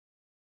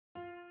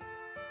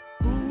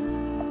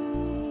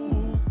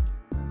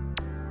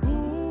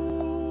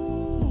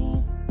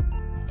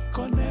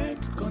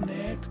Connect,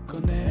 connect,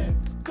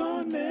 connect,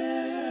 connect.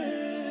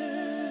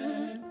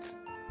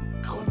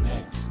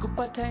 Connect.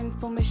 Kupata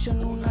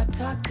information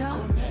unataka.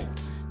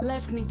 Connect.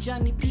 Life ni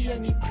journey pia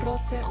ni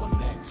process.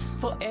 Connect.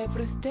 For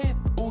every step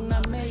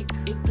una make,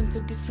 it brings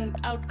a different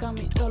outcome.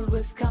 It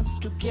always comes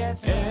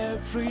together.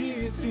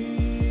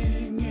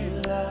 Everything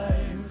in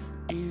life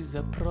Is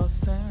a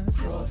process.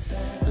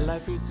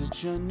 Life is a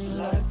journey.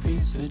 Life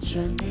is a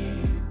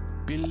journey.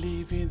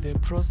 Believe in the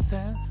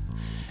process.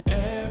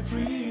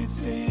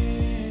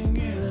 Everything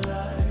in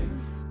life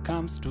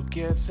Comes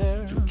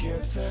together.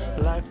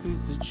 Life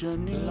is a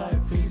journey.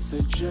 Life is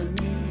a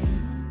journey.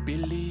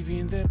 Believe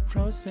in the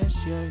process.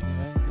 Yeah.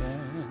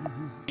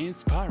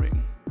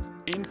 Inspiring,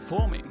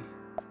 informing,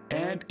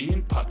 And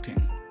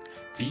impacting.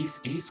 This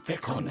is The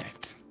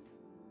Connect.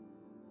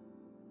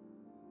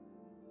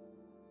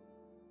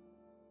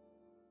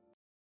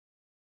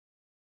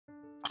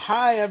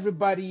 Hi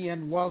everybody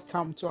and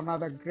welcome to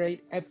another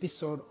great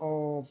episode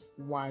of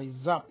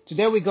WizeUp.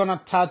 Today we're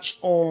gonna touch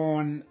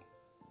on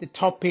the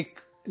topic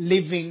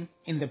living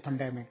in the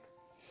pandemic.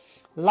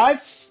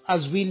 Life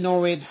as we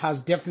know it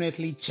has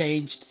definitely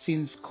changed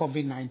since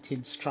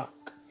COVID-19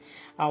 struck.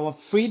 Our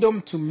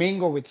freedom to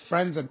mingle with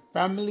friends and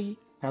family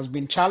has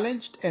been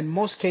challenged and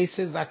most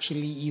cases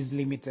actually is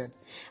limited.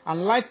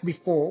 Unlike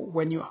before,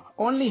 when you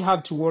only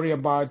had to worry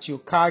about your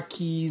car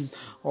keys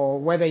or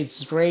whether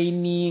it's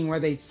raining,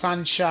 whether it's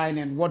sunshine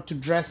and what to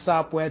dress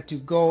up, where to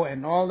go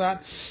and all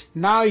that,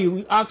 now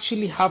you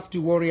actually have to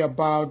worry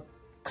about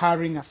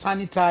carrying a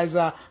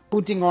sanitizer,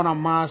 putting on a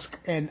mask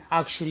and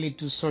actually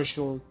to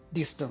social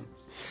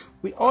distance.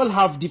 We all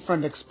have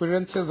different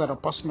experiences at a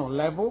personal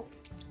level,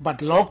 but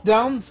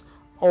lockdowns,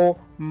 oh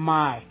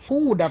my,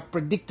 who would have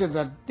predicted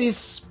that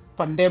this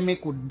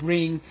pandemic would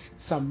bring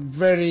some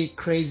very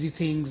crazy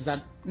things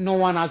that no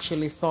one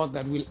actually thought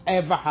that we'll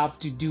ever have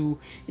to do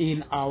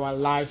in our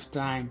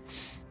lifetime.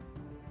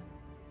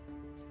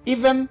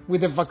 Even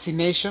with the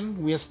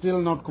vaccination, we are still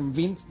not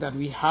convinced that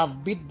we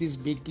have beat this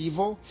big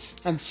evil.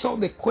 And so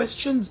the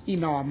questions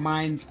in our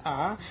minds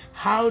are,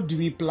 how do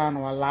we plan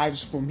our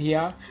lives from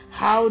here?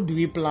 How do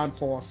we plan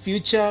for our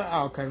future,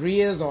 our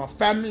careers, our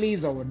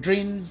families, our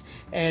dreams,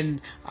 and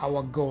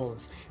our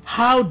goals?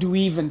 How do we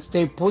even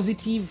stay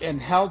positive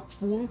and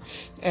helpful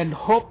and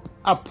hope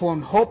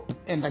upon hope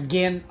and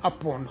again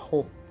upon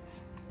hope?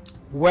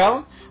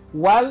 Well,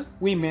 while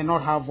we may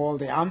not have all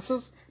the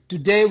answers,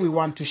 today we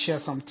want to share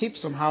some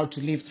tips on how to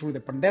live through the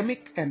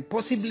pandemic and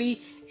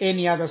possibly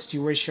any other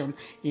situation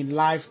in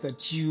life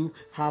that you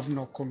have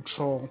no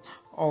control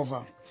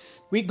over.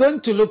 We're going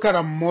to look at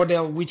a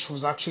model which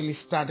was actually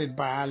started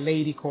by a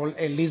lady called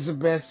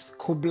Elizabeth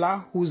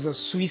Kubler, who's a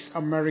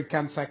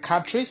Swiss-American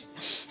psychiatrist,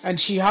 and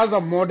she has a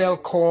model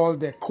called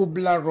the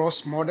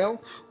Kubler-Ross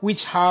model,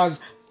 which has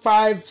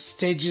 5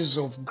 stages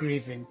of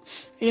grieving.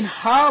 In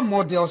her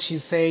model, she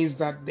says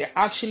that there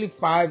are actually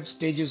 5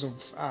 stages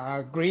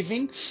of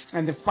grieving,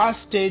 and the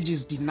first stage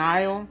is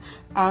denial,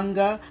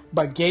 anger,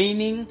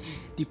 bargaining,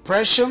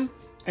 depression,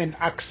 and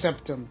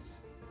acceptance.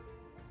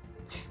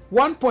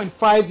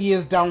 1.5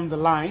 years down the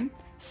line,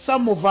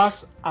 some of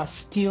us are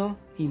still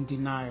in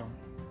denial,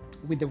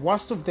 with the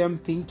worst of them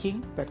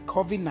thinking that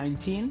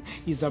COVID-19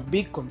 is a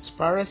big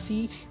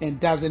conspiracy and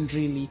doesn't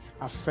really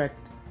affect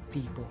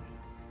people.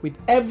 With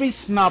every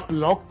snap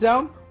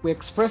lockdown, we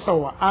express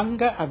our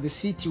anger at the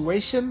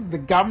situation, the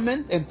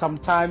government, and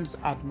sometimes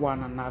at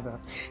one another.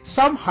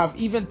 Some have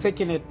even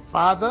taken it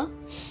further,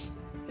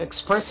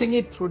 expressing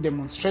it through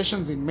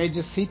demonstrations in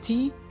major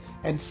cities,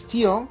 and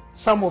still,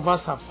 some of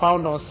us have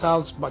found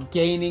ourselves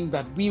bargaining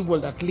that we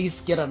will at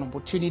least get an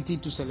opportunity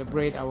to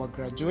celebrate our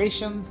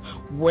graduations,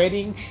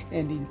 wedding,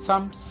 and in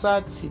some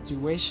such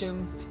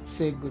situations,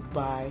 say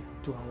goodbye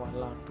to our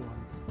loved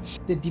ones.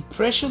 The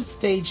depression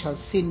stage has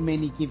seen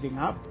many giving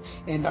up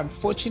and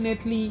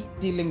unfortunately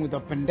dealing with a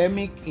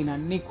pandemic in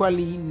an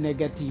equally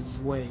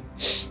negative way.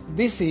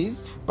 This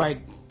is by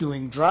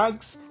doing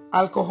drugs,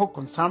 alcohol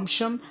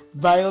consumption,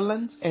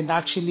 violence, and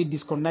actually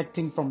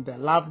disconnecting from their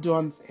loved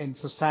ones and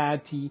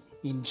society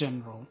in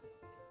general.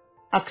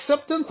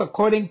 Acceptance,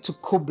 according to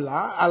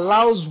Kubler,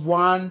 allows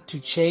one to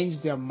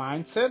change their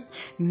mindset,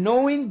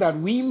 knowing that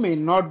we may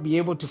not be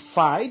able to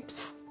fight,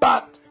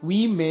 but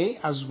we may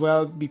as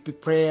well be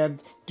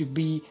prepared to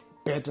be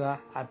better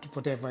at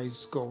whatever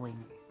is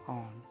going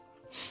on.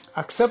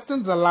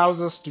 Acceptance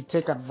allows us to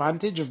take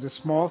advantage of the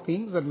small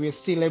things that we are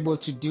still able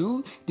to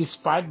do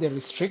despite the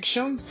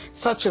restrictions,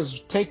 such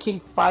as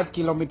taking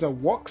 5-kilometer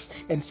walks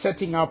and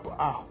setting up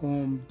a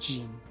home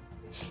gym.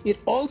 It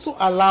also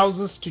allows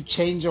us to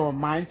change our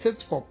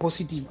mindsets for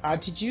positive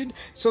attitude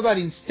so that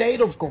instead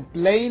of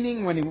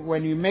complaining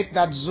when you make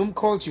that Zoom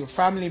call to your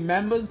family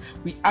members,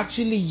 we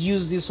actually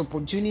use this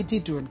opportunity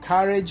to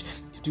encourage,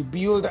 to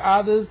build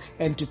others,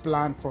 and to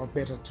plan for a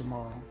better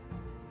tomorrow.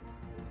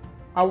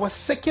 Our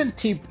second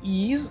tip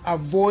is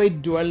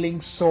avoid dwelling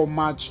so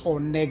much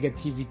on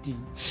negativity.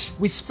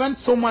 We spend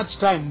so much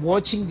time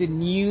watching the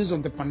news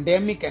on the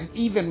pandemic, and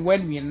even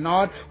when we are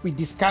not, we're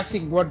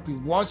discussing what we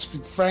watched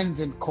with friends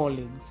and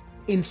colleagues.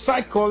 In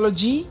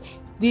psychology,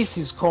 this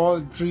is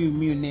called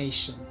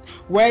rumination.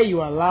 where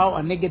you allow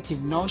a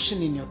negative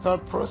notion in your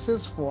thought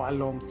process for a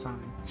long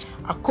time.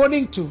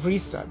 According to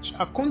research,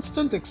 a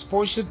constant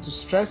exposure to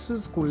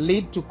stresses could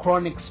lead to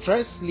chronic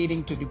stress,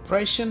 leading to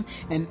depression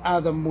and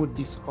other mood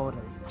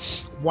disorders.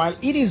 While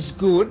it is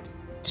good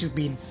to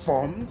be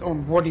informed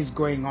on what is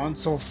going on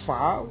so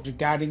far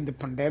regarding the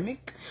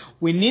pandemic,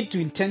 we need to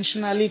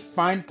intentionally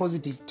find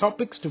positive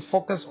topics to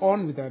focus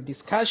on with our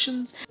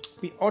discussions.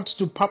 We ought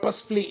to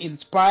purposefully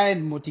inspire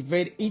and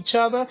motivate each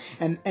other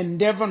and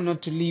endeavor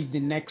not to leave the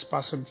next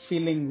person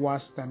feeling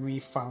worse than we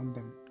found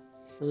them.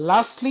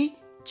 Lastly,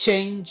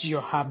 change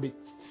your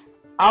habits.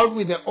 Out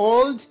with the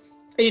old,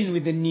 in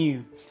with the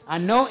new. I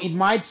know it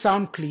might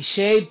sound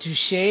cliche,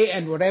 touche,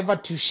 and whatever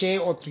touche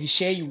or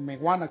cliché you may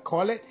want to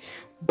call it,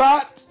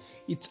 but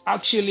it's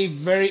actually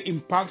very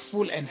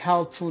impactful and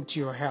helpful to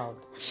your health.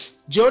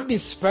 Joe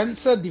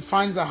Dispenza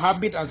defines a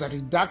habit as a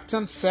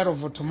reductant set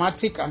of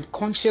automatic and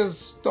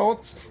conscious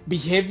thoughts,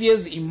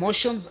 behaviors,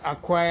 emotions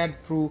acquired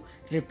through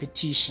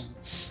repetition.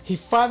 He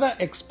further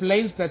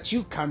explains that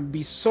you can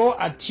be so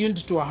attuned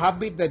to a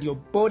habit that your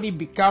body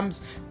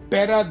becomes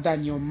better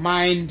than your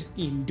mind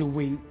in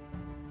doing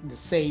the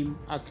same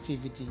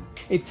activity.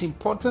 It's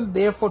important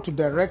therefore to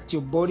direct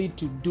your body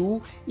to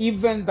do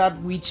even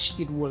that which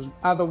it will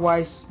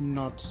otherwise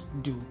not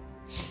do.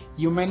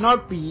 You may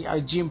not be a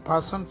gym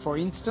person, for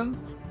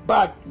instance,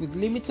 but with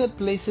limited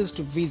places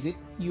to visit,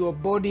 your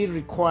body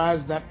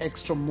requires that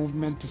extra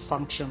movement to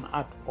function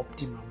at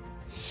optimum.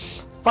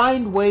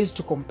 Find ways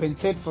to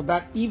compensate for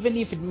that, even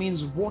if it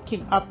means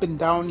walking up and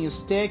down your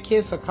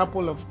staircase a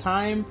couple of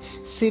times,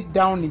 sit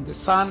down in the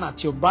sun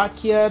at your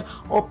backyard,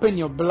 open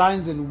your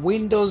blinds and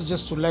windows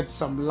just to let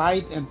some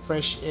light and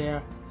fresh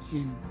air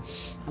in.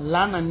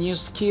 Learn a new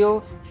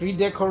skill,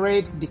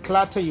 redecorate,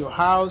 declutter your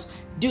house,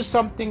 do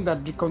something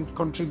that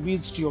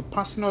contributes to your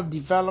personal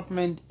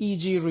development,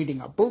 e.g.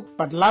 reading a book.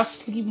 But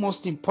lastly,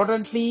 most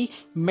importantly,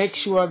 make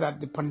sure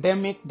that the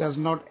pandemic does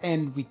not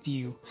end with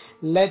you.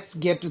 Let's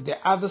get to the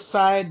other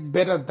side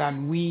better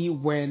than we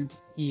went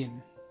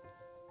in.